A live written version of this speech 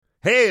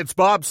Hey, it's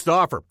Bob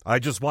Stauffer. I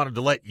just wanted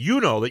to let you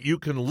know that you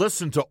can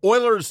listen to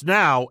Oilers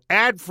Now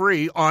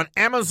ad-free on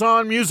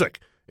Amazon Music,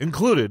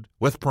 included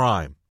with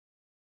Prime.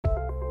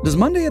 Does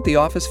Monday at the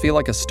office feel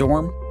like a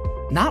storm?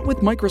 Not with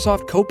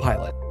Microsoft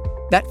Copilot.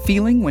 That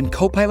feeling when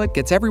Copilot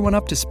gets everyone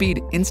up to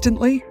speed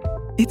instantly?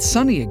 It's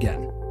sunny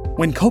again.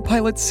 When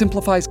Copilot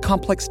simplifies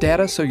complex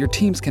data so your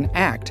teams can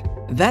act,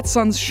 that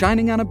sun's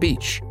shining on a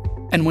beach.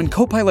 And when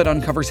Copilot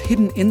uncovers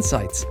hidden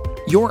insights,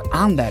 you're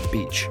on that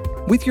beach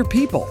with your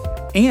people.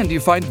 And you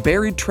find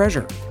buried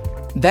treasure.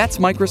 That's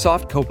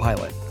Microsoft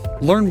Copilot.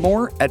 Learn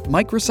more at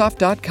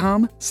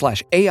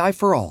Microsoft.com/AI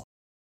for all.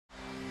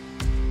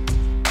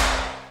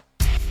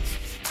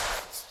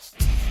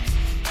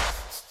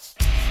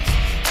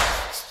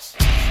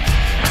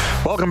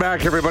 Welcome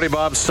back, everybody.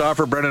 Bob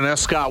Stauffer, Brendan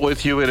Escott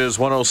with you. It is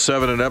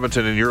 107 in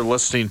Edmonton, and you're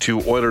listening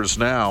to Oilers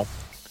Now.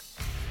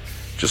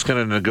 Just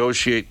going to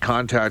negotiate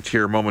contact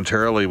here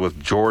momentarily with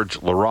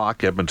George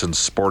Laraque, Edmonton's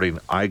sporting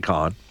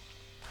icon.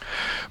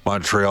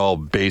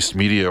 Montreal-based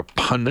media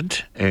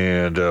pundit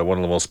and one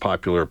of the most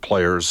popular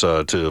players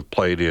to have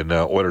played in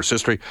Oilers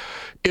history.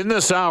 In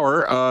this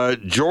hour,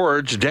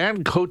 George,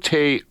 Dan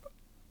Cote-Rosen,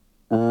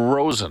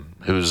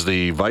 who's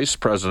the vice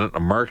president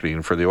of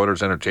marketing for the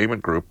Oilers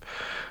Entertainment Group,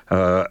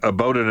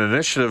 about an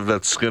initiative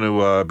that's going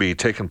to be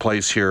taking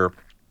place here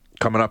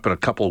coming up in a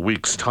couple of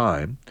weeks'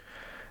 time.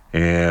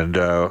 And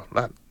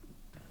that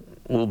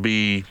will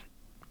be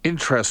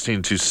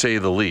interesting to say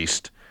the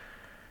least.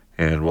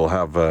 And we'll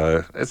have,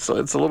 it's a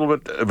little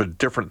bit of a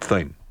different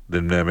thing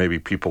than maybe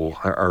people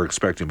are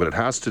expecting, but it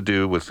has to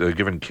do with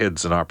giving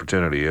kids an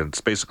opportunity. And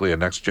it's basically a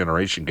next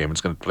generation game.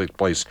 It's going to take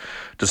place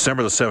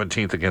December the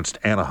 17th against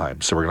Anaheim.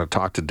 So we're going to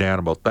talk to Dan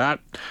about that.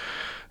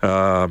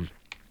 And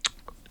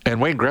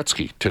Wayne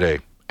Gretzky today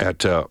at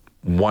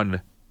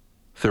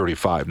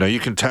 1:35. Now you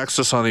can text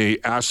us on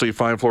the Ashley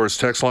Fine Floors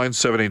text line,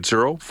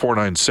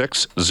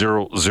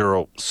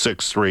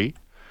 780-496-0063.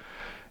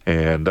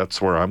 And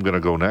that's where I'm going to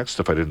go next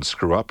if I didn't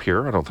screw up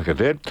here. I don't think I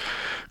did.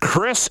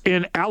 Chris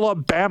in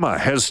Alabama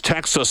has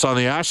texted us on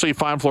the Ashley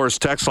Fine Floors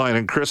text line.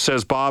 And Chris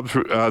says, Bob,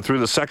 through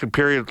the second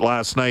period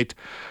last night,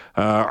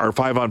 our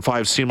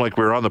 5-on-5 seemed like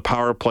we were on the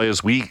power play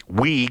as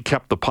we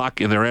kept the puck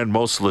in their end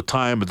most of the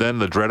time. But then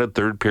the dreaded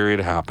third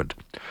period happened.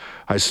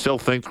 I still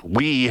think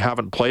we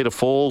haven't played a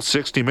full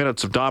 60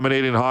 minutes of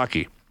dominating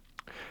hockey.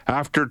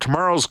 After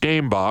tomorrow's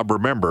game, Bob,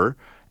 remember,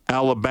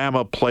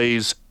 Alabama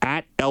plays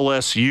at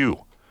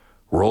LSU.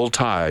 Roll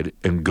Tide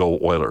and go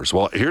Oilers.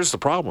 Well, here's the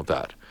problem with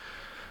that.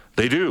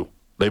 They do.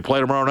 They play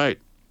tomorrow night.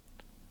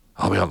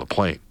 I'll be on the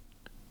plane.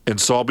 And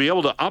so I'll be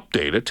able to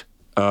update it,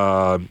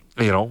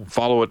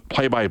 follow it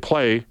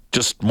play-by-play,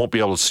 just won't be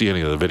able to see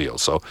any of the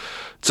videos. So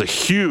it's a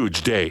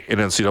huge day in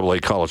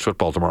NCAA college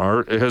football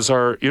tomorrow.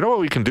 You know what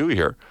we can do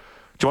here?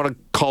 Do you want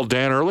to call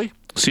Dan early?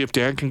 See if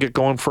Dan can get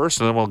going first,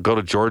 and then we'll go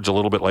to George a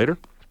little bit later?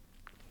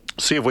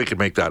 See if we can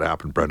make that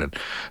happen, Brendan.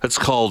 It's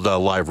called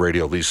live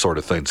radio. These sort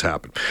of things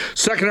happen.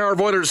 Second hour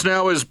of Oilers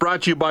Now is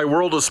brought to you by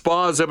World of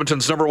Spas,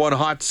 Edmonton's #1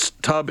 hot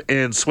tub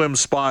and swim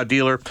spa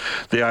dealer.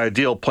 The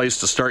ideal place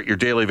to start your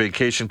daily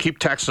vacation. Keep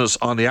texting us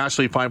on the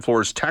Ashley Fine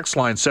Floors text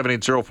line,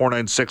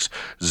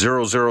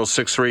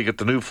 780-496-0063. Get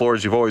the new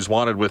floors you've always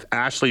wanted with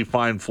Ashley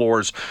Fine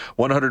Floors,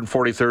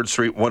 143rd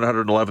Street,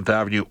 111th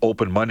Avenue,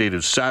 open Monday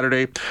to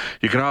Saturday.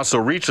 You can also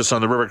reach us on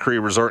the River Cree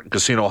Resort and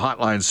Casino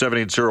hotline,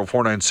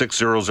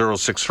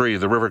 780-496-0063.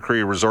 The River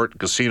Cree Resort and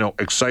Casino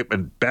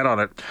excitement. Bet on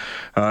it.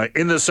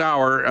 In this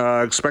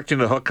hour, expecting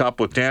to hook up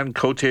with Dan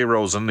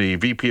Cote-Rosen, the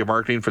VP of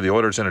Marketing for the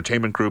Oilers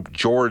Entertainment Group,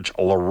 George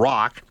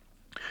Laraque,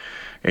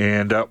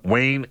 and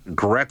Wayne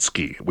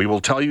Gretzky. We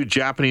will tell you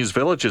Japanese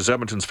Village is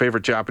Edmonton's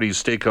favorite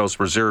Japanese steakhouse.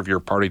 Reserve your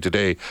party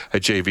today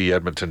at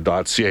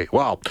jvedmonton.ca.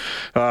 Well,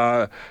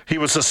 he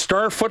was a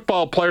star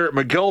football player at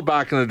McGill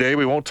back in the day.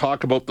 We won't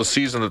talk about the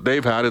season that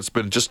they've had. It's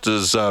been just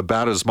as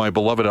bad as my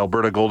beloved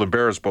Alberta Golden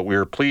Bears, but we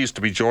are pleased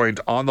to be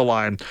joined on the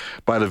line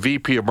by the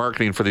VP of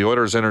Marketing for the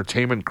Oilers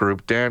Entertainment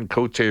Group, Dan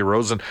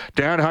Cote-Rosen.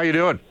 Dan, how you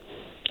doing?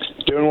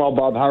 Doing well,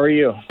 Bob. How are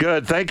you?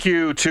 Good. Thank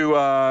you to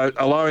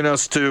allowing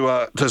us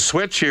to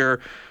switch here.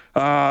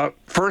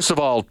 First of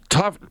all,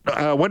 tough.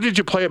 When did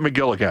you play at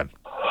McGill again?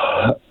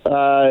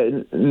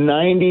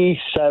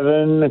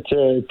 97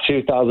 to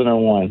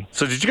 2001.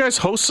 So did you guys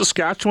host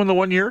Saskatchewan the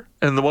one year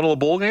in one of the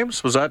bowl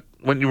games? Was that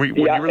when you were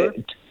there?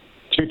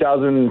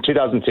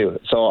 2002.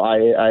 So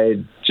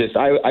I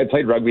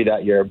played rugby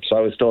that year, so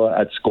I was still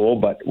at school,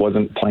 but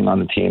wasn't playing on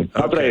the team.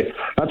 Okay.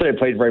 Not that I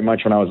played very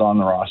much when I was on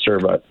the roster,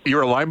 but you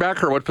were a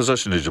linebacker. What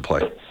position did you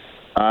play?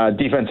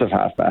 Defensive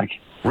halfback.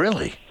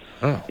 Really?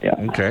 Oh, yeah.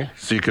 Okay,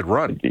 so you could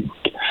run.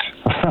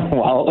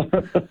 Well,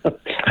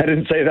 I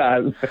didn't say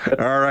that.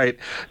 All right.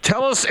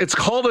 Tell us, it's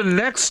called a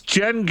Next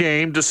Gen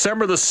game,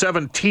 December the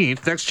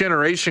 17th, Next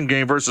Generation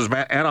game versus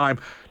Anaheim.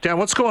 Dan,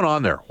 what's going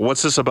on there?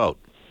 What's this about?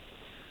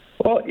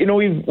 Well,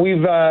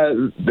 we've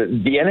the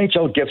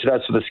NHL gifted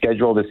us with a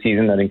schedule this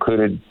season that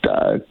included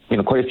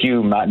quite a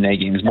few matinee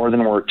games, more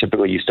than we're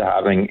typically used to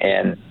having,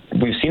 and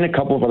we've seen a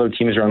couple of other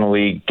teams around the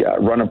league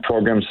run a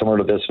program similar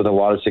to this with a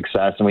lot of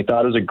success, and we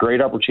thought it was a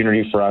great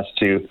opportunity for us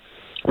to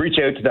reach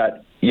out to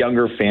that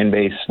younger fan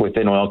base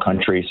within oil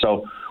country.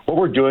 So what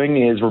we're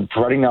doing is we're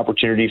providing the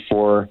opportunity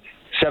for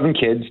 7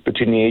 kids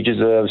between the ages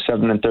of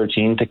 7 and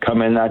 13 to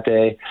come in that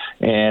day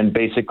and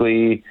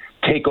basically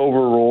take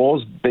over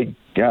roles, big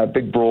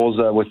roles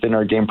within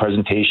our game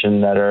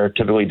presentation that are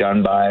typically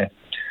done by,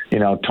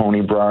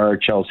 Tony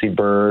Brar, Chelsea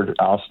Bird,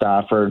 Al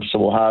Stafford. So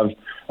we'll have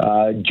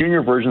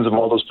junior versions of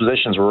all those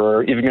positions.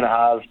 We're even going to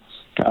have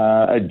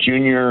a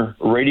junior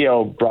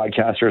radio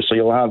broadcaster. So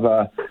you'll have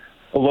a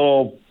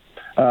little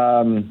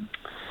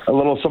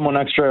someone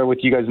extra with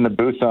you guys in the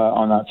booth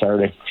on that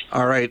Saturday.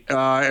 All right.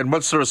 And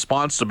what's the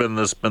response been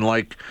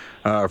like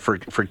for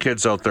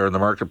kids out there in the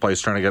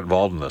marketplace trying to get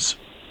involved in this?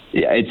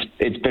 Yeah,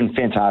 it's been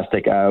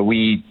fantastic.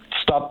 We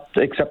stopped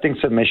accepting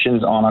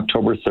submissions on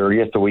October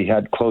 30th, but we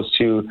had close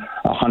to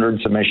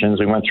 100 submissions.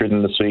 We went through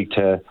them this week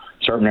to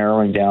start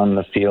narrowing down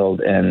the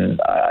field, and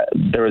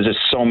there was just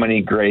so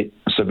many great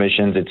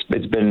submissions.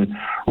 It's been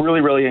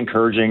really, really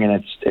encouraging,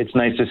 and it's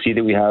nice to see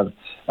that we have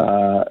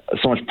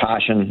so much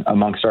passion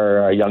amongst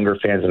our younger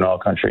fans in all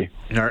country.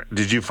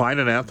 Did you find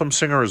an anthem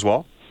singer as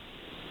well?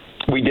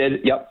 We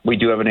did. Yep, we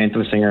do have an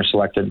anthem singer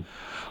selected.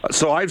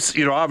 So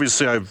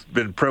obviously I've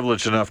been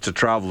privileged enough to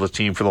travel the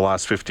team for the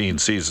last 15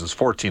 seasons,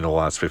 14 of the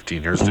last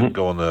 15 years. Didn't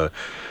go in the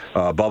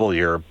bubble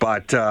year,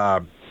 but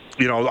I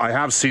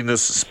have seen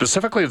this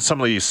specifically in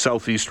some of these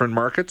southeastern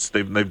markets.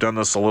 They've done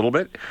this a little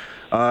bit.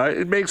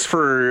 It makes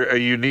for a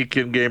unique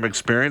in-game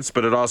experience,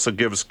 but it also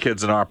gives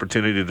kids an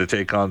opportunity to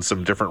take on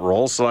some different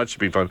roles, so that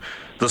should be fun.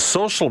 The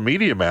social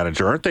media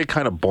manager, aren't they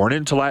kind of born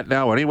into that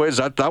now anyways?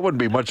 That wouldn't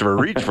be much of a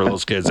reach for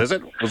those kids, is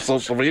it, with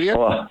social media?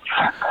 Well,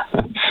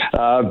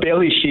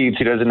 Bailey Sheets,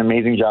 who does an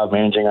amazing job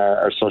managing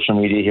our social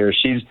media here,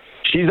 she's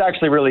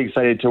actually really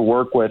excited to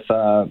work with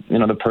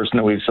the person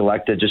that we've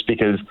selected, just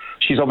because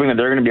she's hoping that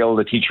they're going to be able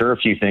to teach her a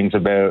few things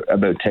about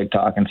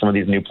TikTok and some of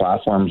these new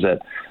platforms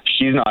that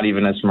she's not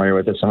even as familiar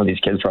with as some of these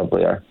kids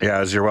probably are. Yeah,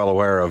 as you're well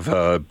aware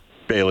of,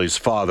 Bailey's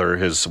father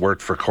has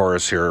worked for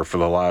Chorus here for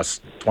the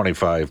last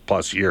 25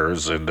 plus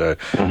years, and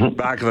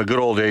back in the good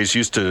old days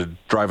used to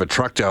drive a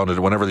truck down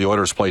to whenever the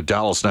Oilers played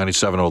Dallas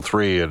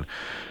 97-03 and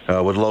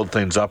would load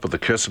things up with the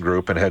Kissin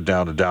Group and head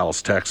down to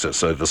Dallas,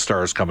 Texas. The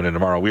Stars coming in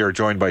tomorrow. We are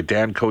joined by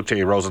Dan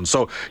Cote-Rosen.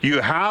 So you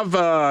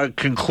have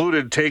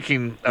concluded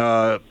taking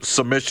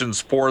submissions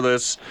for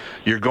this.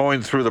 You're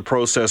going through the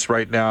process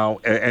right now.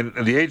 And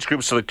the age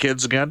groups of the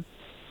kids again?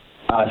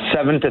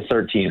 7 to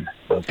 13.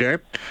 Okay.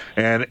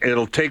 And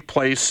it'll take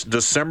place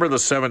December the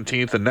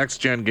 17th, the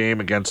next-gen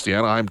game against the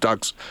Anaheim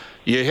Ducks.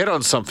 You hit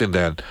on something,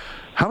 Dan.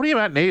 How many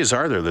matinees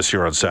are there this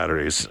year on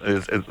Saturdays?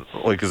 Is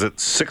it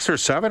 6 or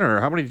 7,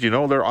 or how many do you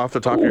know there off the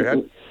top of your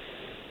head?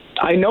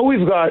 I know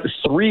we've got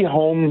 3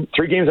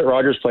 games at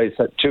Rogers Place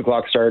at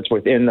 2:00 starts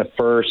within the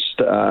first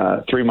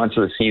 3 months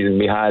of the season.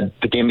 We had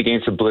the game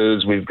against the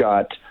Blues. We've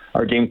got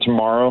our game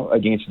tomorrow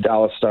against the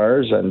Dallas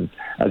Stars, and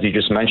as you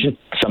just mentioned,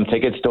 some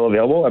tickets still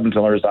available,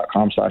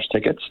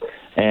 edmontonoilers.com/tickets.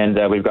 And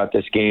we've got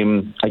this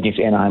game against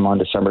Anaheim on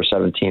December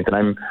 17th.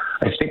 And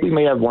I think we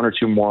may have 1 or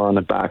 2 more on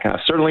the back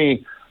half.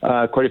 Certainly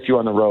quite a few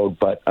on the road,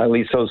 but at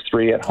least those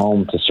 3 at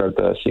home to start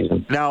the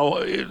season. Now,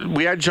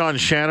 we had John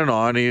Shannon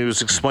on. He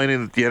was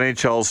explaining that the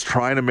NHL is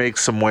trying to make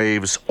some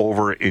waves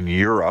over in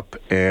Europe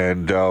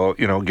and,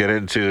 get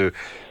into,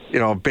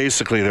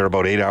 basically they're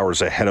about 8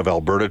 hours ahead of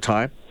Alberta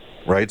time.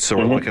 Right, so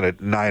we're looking at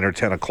 9 or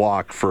 10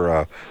 o'clock for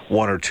a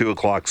 1 or 2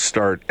 o'clock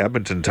start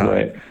Edmonton time.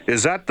 Right.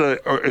 Is that I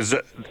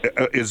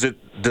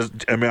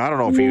don't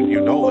know if you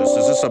know this.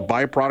 Is this a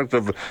byproduct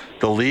of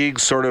the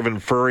league sort of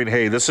inferring,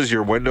 hey, this is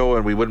your window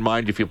and we wouldn't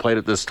mind if you played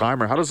at this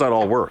time, or how does that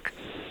all work?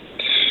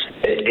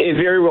 It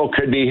very well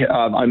could be.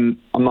 I'm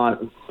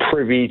not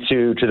privy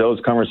to those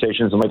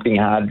conversations that might be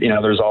had.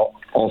 There's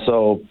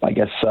also, I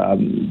guess,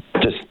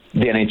 just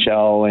the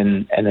NHL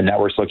and the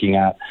networks looking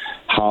at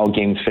how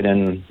games fit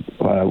in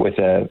with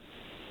a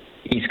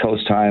East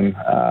Coast time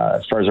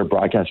as far as our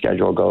broadcast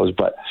schedule goes.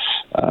 But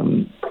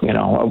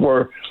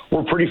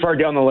we're pretty far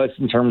down the list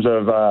in terms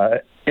of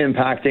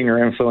impacting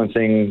or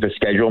influencing the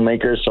schedule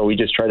makers. So we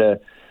just try to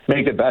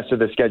make the best of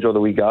the schedule that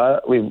we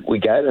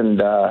get, and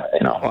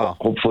wow.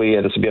 Hopefully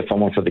this will be a fun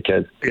one for the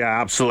kids. Yeah,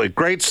 absolutely.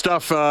 Great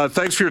stuff.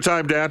 Thanks for your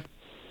time, Dan.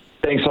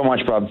 Thanks so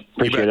much, Bob.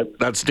 Appreciate it.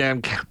 That's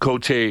Dan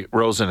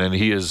Cote-Rosen, and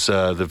he is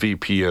the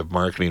VP of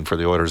Marketing for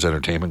the Oilers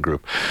Entertainment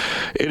Group.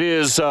 It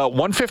is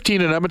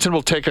 1:15 in Edmonton.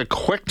 We'll take a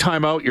quick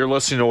timeout. You're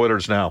listening to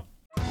Oilers Now.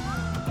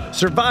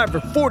 Survivor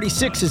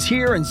 46 is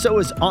here, and so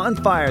is On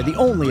Fire, the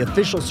only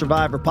official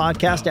Survivor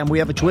podcast, and we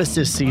have a twist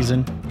this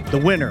season. The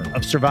winner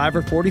of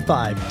Survivor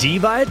 45, Dee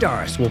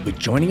Valladares, will be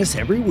joining us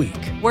every week.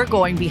 We're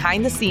going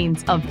behind the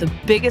scenes of the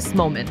biggest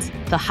moments,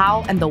 the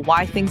how and the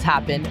why things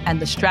happen, and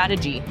the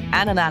strategy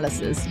and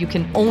analysis you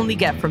can only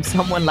get from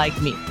someone like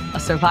me, a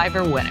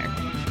Survivor winner.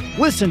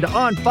 Listen to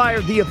On Fire,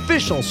 the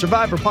official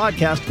Survivor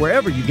podcast,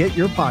 wherever you get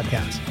your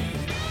podcasts.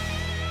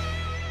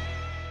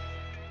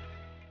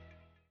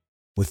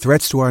 With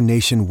threats to our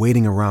nation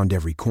waiting around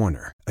every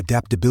corner,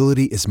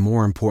 adaptability is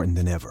more important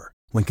than ever.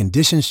 When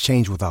conditions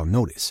change without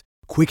notice,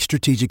 quick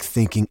strategic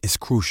thinking is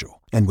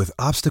crucial. And with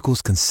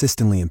obstacles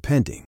consistently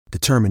impending,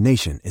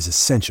 determination is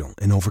essential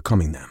in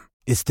overcoming them.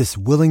 It's this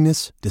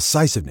willingness,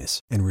 decisiveness,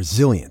 and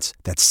resilience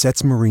that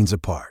sets Marines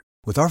apart.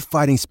 With our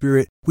fighting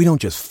spirit, we don't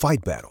just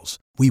fight battles,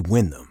 we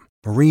win them.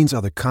 Marines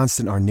are the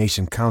constant our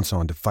nation counts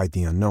on to fight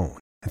the unknown.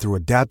 And through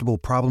adaptable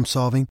problem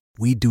solving,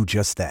 we do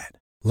just that.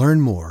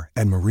 Learn more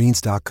at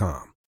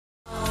marines.com.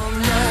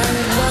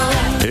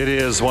 It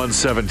is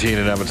 1:17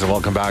 in Edmonton.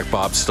 Welcome back,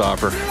 Bob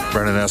Stauffer.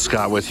 Brendan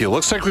Escott with you.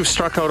 Looks like we've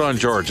struck out on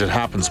George. It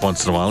happens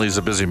once in a while. He's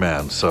a busy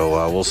man.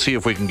 So we'll see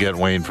if we can get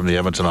Wayne from the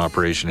Edmonton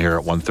operation here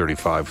at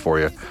 1:35 for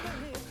you.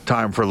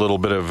 Time for a little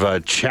bit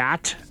of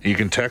chat. You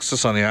can text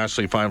us on the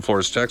Ashley Fine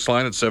Floors text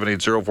line at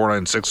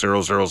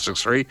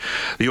 780-496-0063.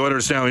 The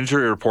Oilers Now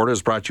Injury Report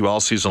is brought to you all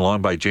season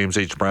long by James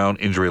H. Brown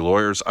Injury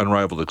Lawyers.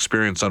 Unrivaled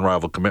experience,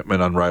 unrivaled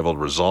commitment, unrivaled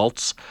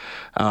results.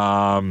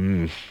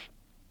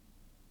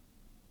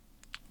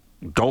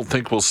 Don't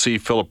think we'll see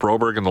Philip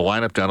Broberg in the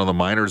lineup down on the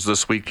minors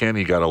this weekend.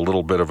 He got a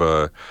little bit of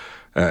a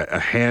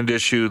hand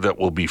issue that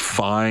will be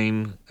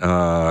fine.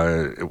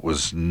 It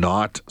was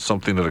not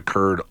something that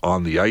occurred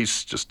on the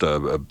ice, just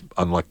a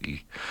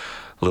unlucky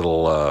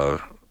little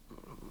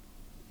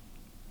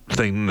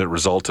thing that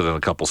resulted in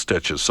a couple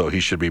stitches. So he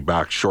should be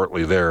back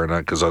shortly there, and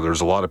because there's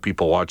a lot of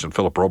people watching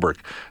Philip Broberg,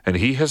 and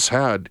he has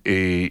had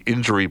a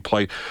injury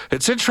play.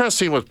 It's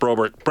interesting with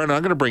Broberg. Brendan,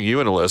 I'm going to bring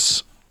you into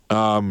this.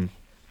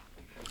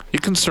 You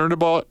concerned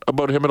about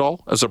him at all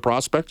as a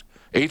prospect?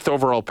 8th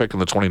overall pick in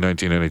the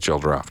 2019 NHL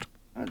draft.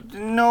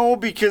 No,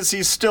 because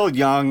he's still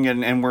young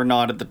and we're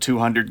not at the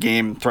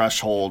 200-game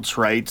thresholds,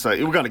 right? So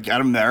we've got to get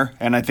him there,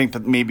 and I think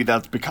that maybe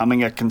that's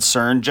becoming a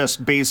concern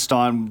just based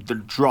on the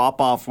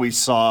drop-off we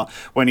saw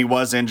when he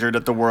was injured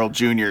at the World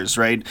Juniors,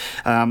 right?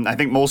 I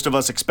think most of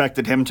us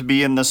expected him to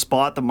be in the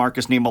spot that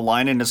Marcus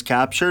Niemelainen has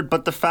captured,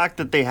 but the fact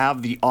that they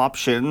have the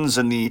options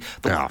and the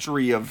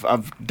luxury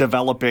of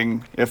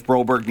developing if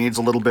Broberg needs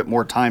a little bit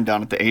more time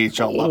down at the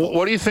AHL level.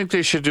 What do you think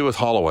they should do with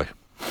Holloway?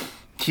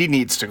 He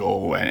needs to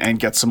go and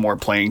get some more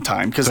playing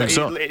time because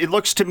it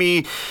looks to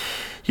me,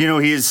 he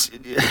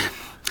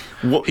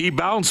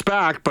bounced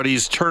back, but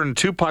he's turned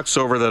 2 pucks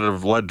over that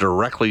have led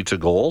directly to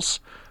goals.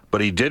 But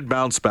he did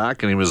bounce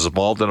back, and he was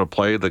involved in a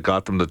play that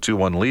got them the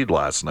 2-1 lead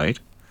last night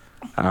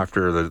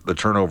after the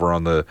turnover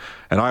on the.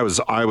 And I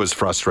was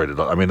frustrated.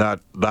 I mean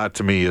that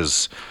to me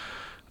is.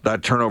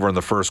 That turnover in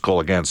the first goal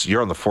against,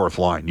 you're on the 4th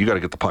line. You got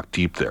to get the puck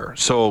deep there.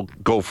 So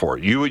go for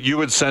it. You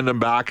would send him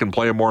back and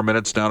play him more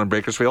minutes down in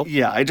Bakersfield?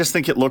 Yeah, I just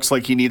think it looks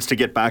like he needs to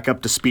get back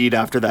up to speed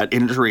after that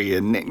injury.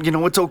 And,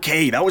 it's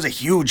okay. That was a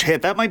huge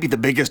hit. That might be the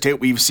biggest hit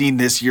we've seen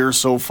this year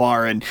so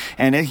far. And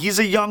he's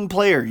a young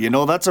player.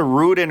 That's a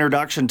rude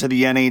introduction to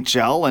the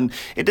NHL. And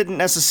it didn't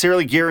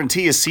necessarily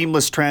guarantee a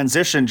seamless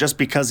transition just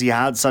because he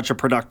had such a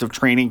productive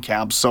training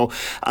camp. So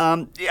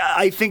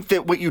I think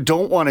that what you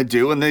don't want to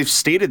do, and they've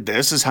stated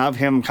this, is have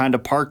him kind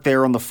of parked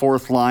there on the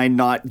 4th line,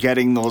 not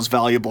getting those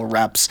valuable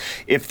reps.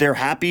 If they're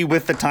happy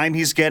with the time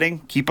he's getting,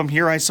 keep him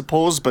here, I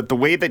suppose. But the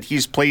way that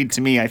he's played,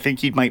 to me, I think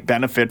he might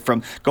benefit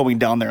from going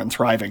down there and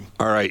thriving.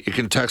 All right. You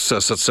can text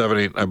us at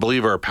 78. I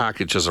believe our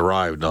package has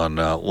arrived on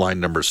line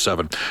number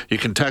 7. You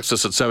can text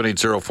us at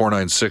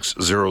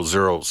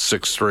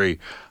 780-496-0063.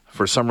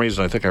 For some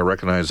reason, I think I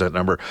recognize that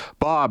number.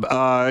 Bob,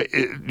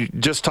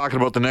 just talking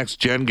about the next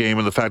gen game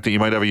and the fact that you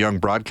might have a young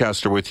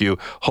broadcaster with you.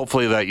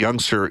 Hopefully that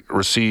youngster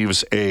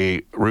receives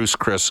a Ruth's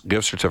Chris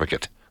gift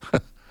certificate.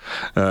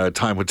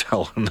 Time would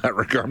tell in that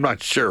regard. I'm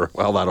not sure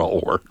how that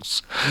all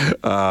works.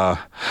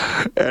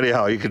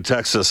 Anyhow, you can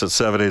text us at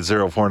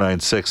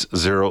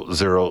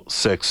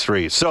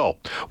 780-496-0063. So,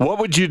 what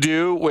would you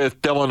do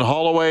with Dylan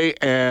Holloway,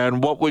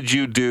 and what would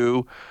you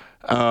do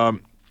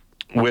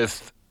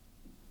with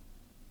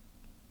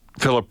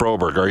Philip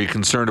Broberg? Are you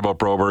concerned about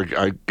Broberg?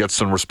 I get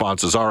some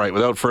responses. All right,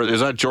 without further, is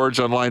that George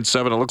on line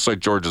 7? It looks like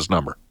George's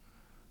number.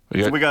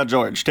 We got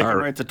George. Take him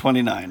right to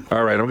 29.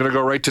 All right, I'm going to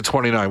go right to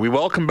 29. We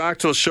welcome back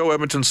to the show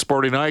Edmonton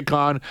sporting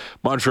icon,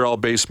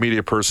 Montreal-based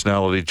media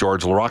personality,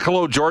 George Laraque.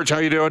 Hello, George. How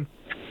you doing?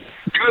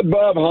 Good,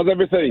 Bob. How's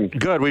everything?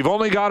 Good. We've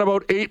only got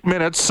about 8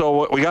 minutes,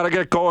 so we got to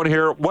get going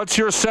here. What's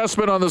your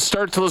assessment on the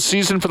start to the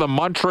season for the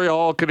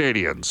Montreal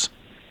Canadiens?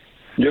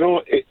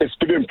 It's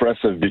pretty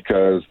impressive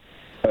because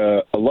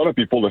a lot of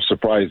people are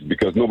surprised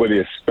because nobody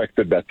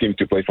expected that team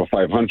to play for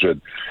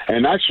 500.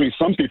 And actually,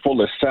 some people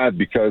are sad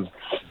because,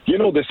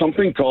 there's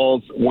something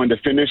called, when the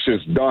finish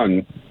is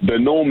done, the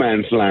no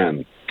man's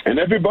land. And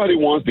everybody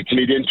wants the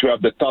Canadiens to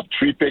have the top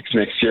 3 picks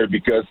next year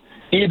because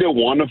either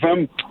one of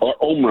them are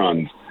home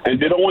runs. And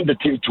they don't want the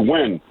team to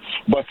win.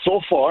 But so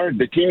far,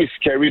 the team is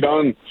carried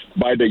on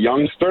by the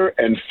youngster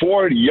and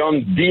 4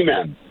 young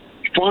D-men.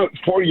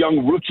 4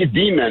 young rookie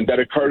D-men that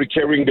are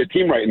carrying the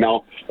team right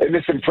now. And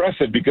it's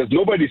impressive because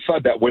nobody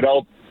thought that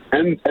without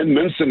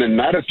Edmundson and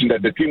Madison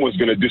that the team was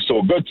going to do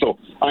so good. So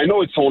I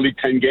know it's only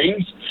 10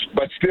 games,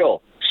 but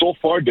still, so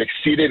far they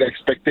exceeded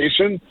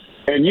expectation.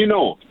 And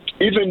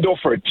even though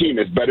for a team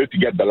it's better to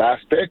get the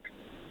last pick,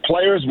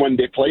 players, when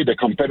they play the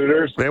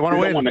competitors, they want to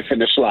win. Don't want to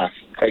finish last.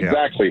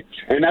 Exactly.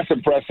 Yeah. And that's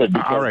impressive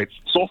because all right.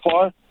 So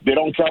far, they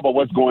don't care about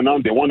what's going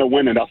on. They want to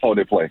win, and that's how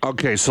they play.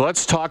 Okay, so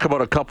let's talk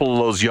about a couple of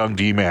those young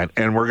D-men.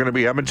 And we're going to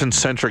be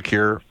Edmonton-centric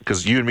here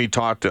because you and me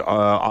talked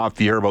off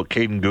the air about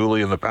Caden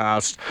Gooley in the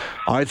past.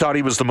 I thought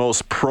he was the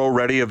most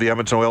pro-ready of the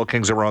Edmonton Oil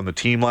Kings that were on the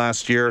team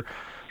last year.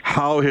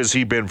 How has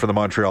he been for the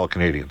Montreal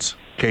Canadiens,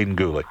 Caden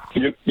Gooley?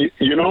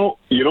 You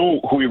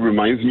know who he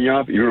reminds me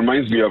of? He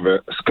reminds me of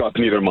Scott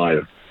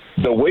Niedermayer.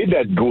 The way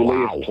that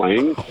Gooley is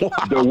playing,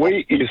 the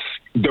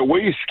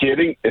way he's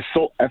skating is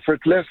so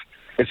effortless.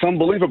 It's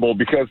unbelievable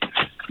because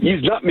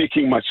he's not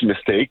making much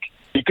mistake.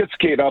 He could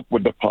skate up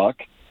with the puck.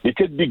 He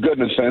could be good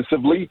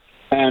offensively.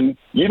 And,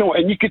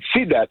 and you could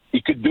see that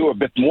he could do a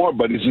bit more,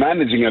 but he's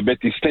managing a bit.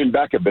 He's staying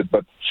back a bit.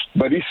 But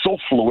he's so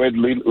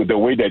fluidly with the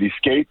way that he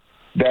skates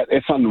that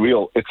it's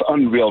unreal. It's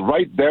unreal.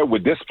 Right there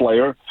with this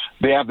player,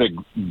 they have the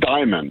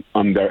diamond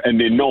on there, and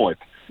they know it.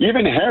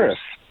 Even Harris,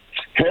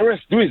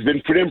 too, has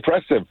been pretty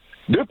impressive.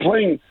 They're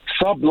playing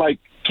sub like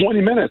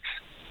 20 minutes.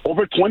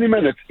 Over 20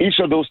 minutes, each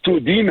of those two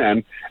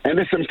D-men, and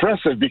it's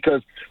impressive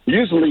because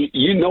usually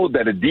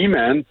that a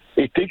D-man,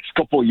 it takes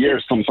a couple of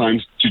years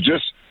sometimes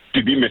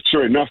to be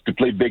mature enough to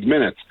play big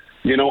minutes,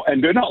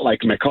 and they're not like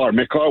McCarr.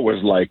 McCarr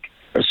was like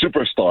a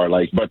superstar,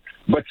 but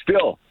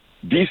still,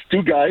 these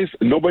two guys,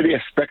 nobody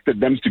expected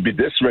them to be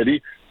this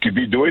ready, to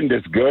be doing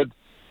this good,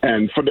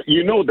 and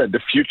that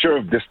the future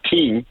of this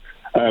team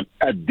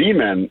at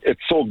D-man,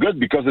 it's so good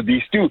because of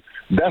these two.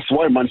 That's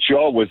why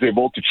Montreal was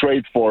able to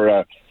trade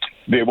for.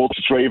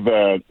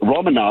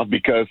 Romanov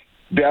because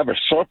they have a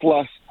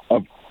surplus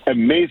of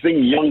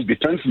amazing young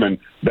defensemen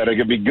that are going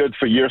to be good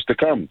for years to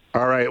come.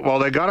 All right. Well,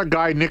 they got a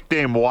guy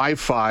nicknamed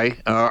Wi-Fi,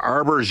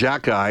 Arbor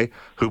Xhekaj,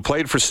 who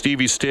played for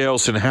Stevie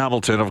Stales in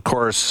Hamilton. Of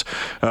course,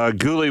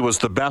 Gooley was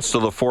the best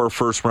of the 4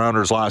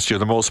 first-rounders last year,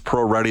 the most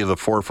pro-ready of the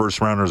 4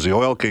 first-rounders the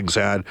Oil Kings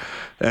had.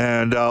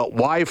 And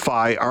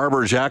Wi-Fi,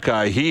 Arbor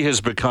Xhekaj, he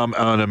has become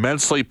an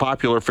immensely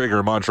popular figure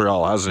in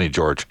Montreal, hasn't he,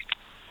 George?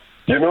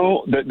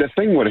 The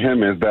thing with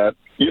him is that,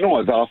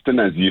 as often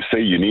as you say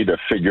you need a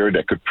figure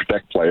that could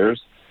protect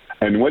players,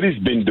 and what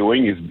he's been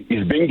doing is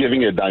he's been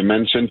giving a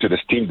dimension to this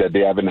team that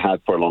they haven't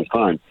had for a long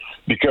time.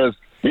 Because,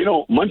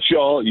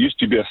 Montreal used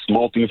to be a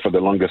small team for the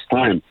longest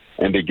time,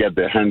 and they get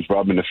their hands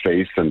rubbed in the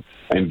face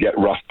and get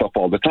roughed up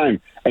all the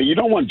time. And you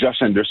don't want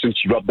Josh Anderson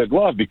to drop the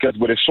glove because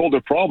with his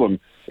shoulder problem,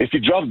 if he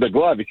drops the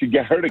glove, he could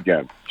get hurt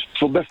again.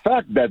 So the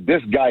fact that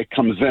this guy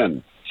comes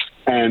in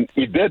and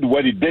he did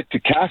what he did to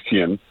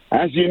Kassian,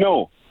 as you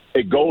know,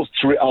 it goes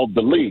throughout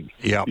the league.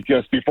 Yeah.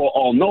 Because people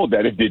all know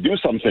that if they do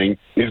something,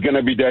 he's going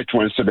to be there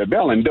to answer the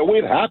bell. And the way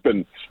it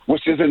happened,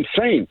 which is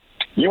insane,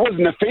 he was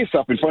in a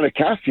face-up in front of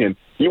Kassian.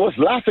 He was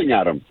laughing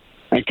at him.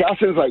 And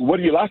Kassian's like, what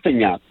are you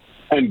laughing at?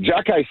 And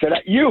Xhekaj said,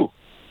 at you.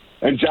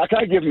 And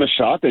Xhekaj gave him a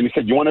shot, and he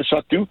said, you want a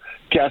shot too?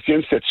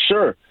 Kassian said,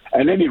 sure.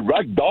 And then he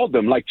ragdolled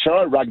him, like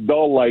Chara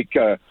ragdolled like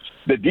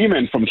the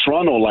demon from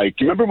Toronto. Like,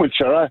 you remember when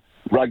Chara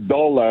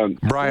ragdolled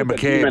Brian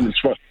McCabe?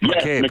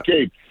 Yes,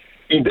 McCabe.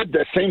 He did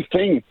the same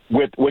thing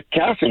with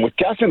Kassian.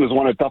 Kassian is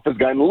one of the toughest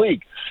guys in the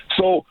league.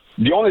 So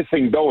the only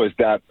thing, though, is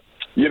that,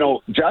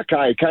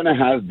 Xhekaj kind of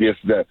has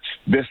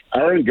this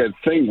arrogant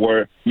thing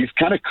where he's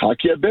kind of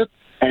cocky a bit,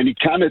 and he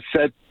kind of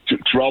said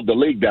throughout the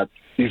league that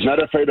he's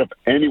not afraid of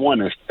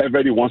anyone. If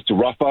everybody wants to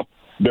rough up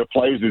their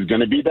players, he's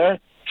going to be there.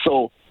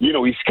 So,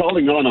 he's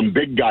calling on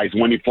big guys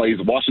when he plays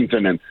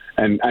Washington,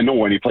 and I know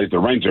when he plays the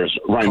Rangers.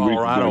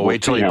 Colorado,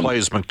 wait till he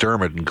plays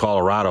McDermott in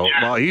Colorado.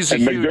 Yeah. Well, he's a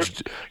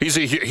huge.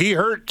 He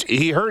hurt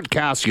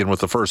Kassian with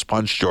the first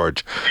punch,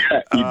 George.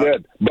 Yeah, he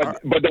did.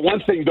 But the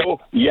one thing though,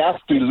 he has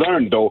to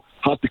learn though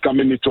how to come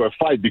into a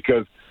fight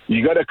because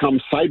you got to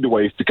come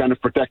sideways to kind of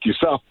protect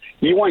yourself.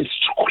 He went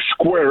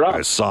square up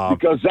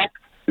because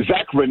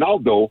Zach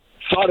Ronaldo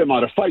fought him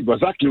out of fight, but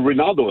Zach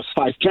Ronaldo is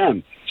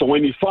 5'10". So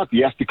when he fought,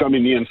 he has to come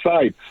in the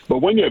inside. But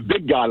when you're a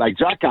big guy like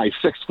Xhekaj,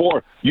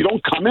 6'4", you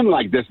don't come in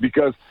like this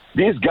because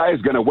these guys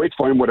are going to wait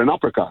for him with an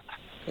uppercut.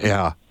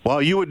 Yeah.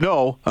 Well, you would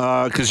know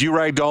because you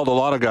ragdolled a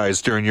lot of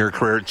guys during your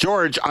career.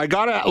 George, I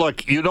gotta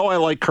look. I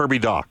like Kirby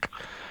Dach,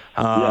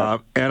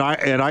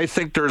 and I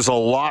think there's a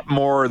lot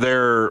more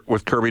there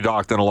with Kirby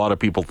Dach than a lot of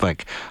people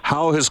think.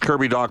 How has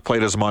Kirby Dach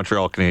played as a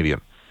Montreal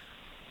Canadian?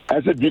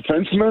 As a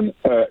defenseman,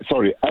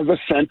 as a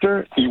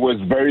center, he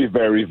was very,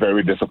 very,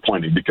 very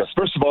disappointing because,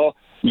 first of all,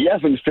 he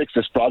hasn't fixed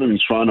his problem in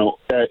Toronto,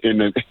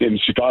 in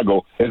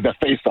Chicago, is the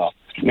face-off.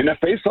 In the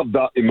face-off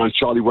in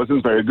Montreal, he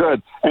wasn't very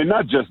good. And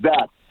not just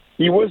that,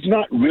 he was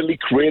not really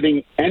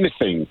creating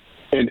anything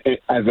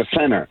as a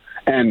center.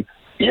 And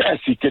yes,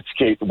 he could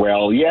skate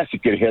well. Yes, he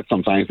could hit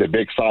sometimes a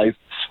big size.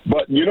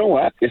 But you know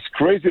what? It's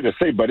crazy to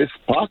say, but his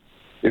puck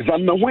is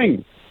on the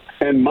wing.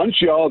 And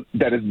Montreal,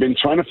 that has been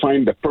trying to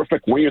find the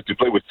perfect winger to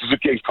play with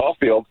Suzuki and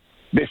Caulfield,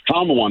 they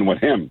found one with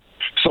him.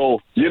 So,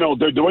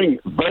 they're doing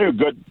very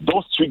good.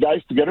 Those 3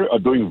 guys together are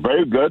doing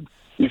very good.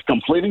 He's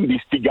completing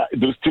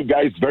those 2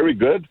 guys very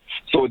good.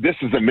 So this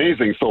is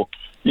amazing. So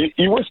he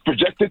was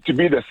projected to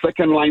be the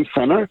second-line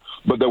center,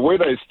 but the way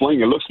that he's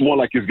playing, it looks more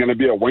like he's going to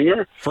be a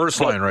winger.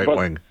 First-line right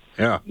wing.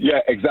 Yeah,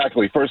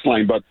 exactly. First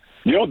line. But,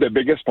 the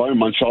biggest problem in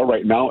Montreal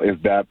right now is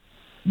that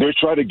they're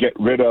trying to get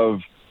rid of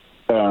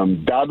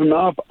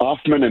Dadonov,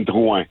 Hoffman, and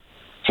Drouin.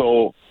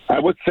 So I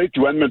would say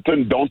to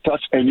Edmonton, don't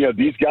touch any of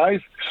these guys.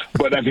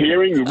 But I'm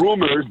hearing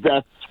rumors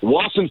that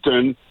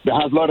Washington,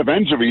 that has a lot of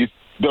injuries,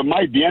 they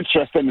might be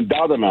interested in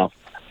Dadonov.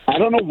 I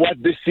don't know what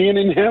they're seeing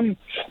in him,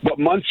 but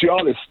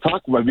Montreal is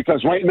stuck with,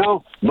 because right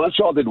now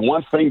Montreal did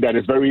one thing that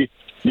is very,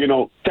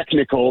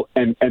 technical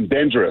and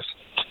dangerous.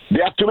 They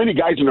have too many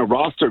guys in the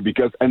roster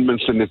because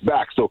Edmondson is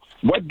back. So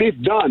what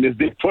they've done is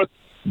they put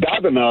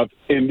Dadonov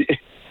in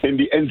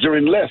the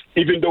injuring list,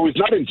 even though he's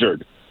not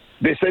injured.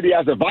 They said he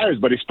has a virus,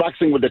 but he's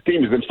practicing with the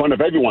team. He's in front of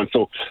everyone.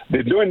 So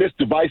they're doing this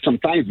to buy some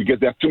time because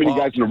they have too many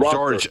guys in the roster.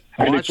 George,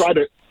 and they try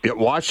to.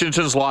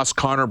 Washington's lost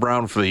Connor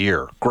Brown for the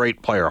year.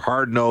 Great player,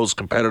 hard-nosed,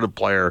 competitive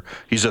player.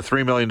 He's a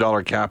 $3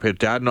 million cap hit.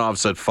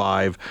 Dadonov's at $5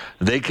 million.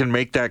 They can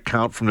make that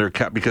count from their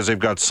cap because they've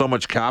got so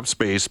much cap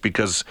space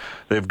because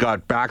they've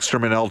got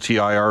Backstrom in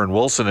LTIR and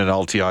Wilson in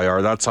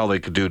LTIR. That's how they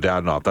could do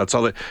Dadonov. That's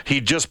how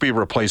he'd just be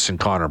replacing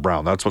Connor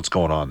Brown. That's what's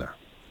going on there.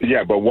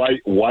 Yeah, but why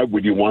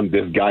would you want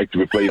this guy to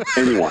replace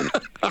anyone?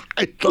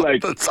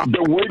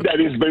 The way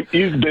that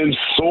he's been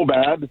so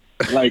bad.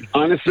 Like,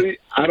 honestly,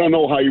 I don't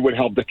know how he would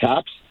help the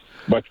Caps.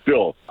 But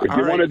still, if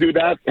you want to do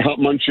that, help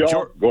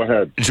Montreal, go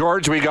ahead.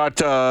 George, we got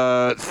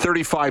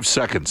 35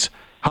 seconds.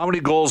 How many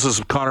goals is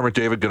Connor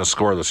McDavid going to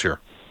score this year?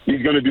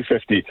 He's going to do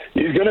 50.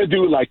 He's going to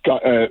do like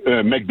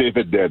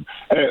McDavid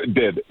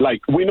did.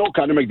 Like, we know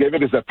Connor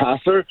McDavid is a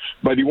passer,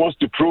 but he wants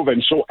to prove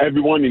and show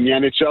everyone in the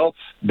NHL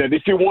that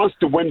if he wants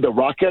to win the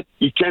Rocket,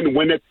 he can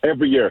win it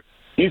every year.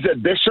 He's a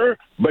disher,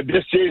 but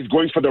this year he's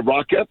going for the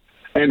Rocket,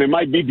 and it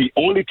might be the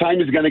only time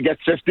he's going to get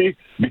 50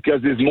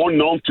 because he's more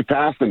known to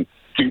pass and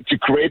to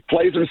create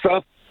plays and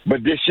stuff.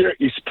 But this year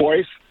he's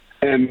poised,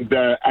 and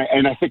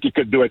I think he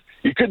could do it.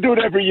 He could do it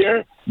every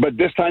year, but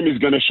this time he's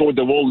going to show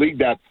the whole league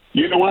that,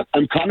 you know what,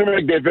 I'm Connor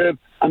McDavid,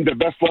 I'm the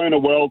best player in the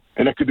world,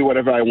 and I could do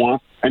whatever I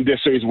want, and this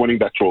year he's winning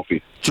that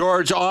trophy.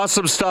 George,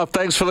 awesome stuff.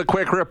 Thanks for the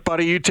quick rip,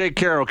 buddy. You take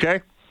care,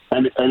 okay?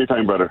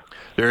 Anytime, brother.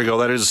 There you go.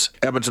 That is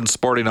Edmonton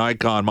sporting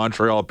icon,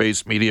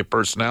 Montreal-based media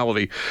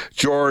personality,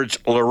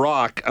 George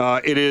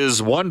Laraque. It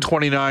is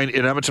 1:29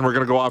 in Edmonton. We're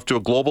going to go off to a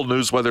global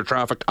news weather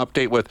traffic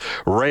update with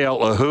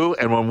Rael Ahu.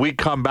 And when we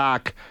come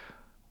back,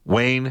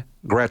 Wayne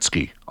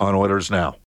Gretzky on Oilers Now.